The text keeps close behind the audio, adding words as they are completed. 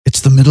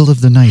middle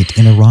of the night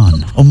in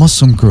Iran. A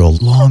Muslim girl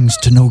longs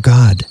to know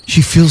God.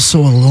 She feels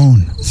so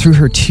alone. Through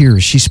her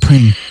tears, she's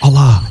praying,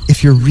 Allah,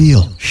 if you're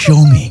real,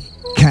 show me.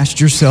 Cast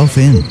yourself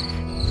in.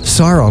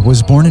 Saraah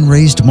was born and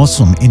raised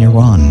Muslim in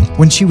Iran.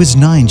 When she was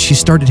 9, she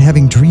started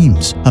having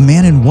dreams. A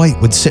man in white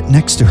would sit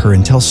next to her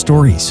and tell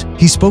stories.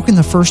 He spoke in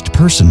the first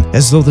person,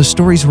 as though the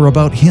stories were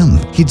about him.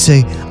 He'd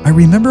say, I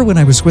remember when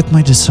I was with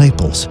my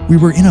disciples. We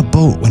were in a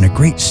boat when a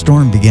great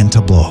storm began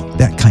to blow.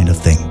 That kind of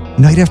thing.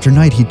 Night after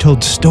night, he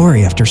told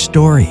story after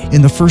story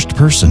in the first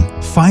person.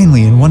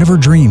 Finally, in one of her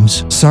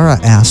dreams,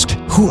 Saraah asked,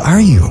 Who are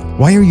you?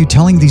 Why are you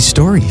telling these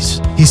stories?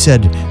 He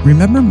said,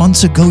 Remember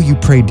months ago you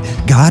prayed,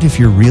 God, if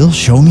you're real,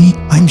 show me?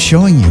 I'm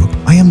showing you.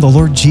 I am the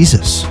Lord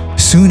Jesus.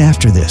 Soon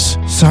after this,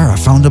 Saraah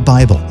found a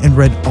Bible and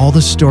read all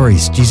the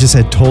stories Jesus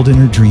had told in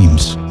her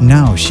dreams.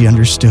 Now she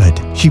understood.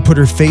 She put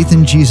her faith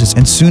in Jesus,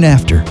 and soon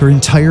after, her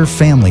entire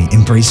family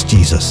embraced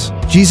Jesus.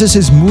 Jesus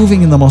is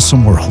moving in the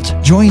Muslim world.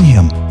 Join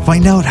him.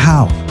 Find out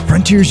how.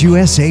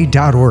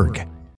 FrontiersUSA.org.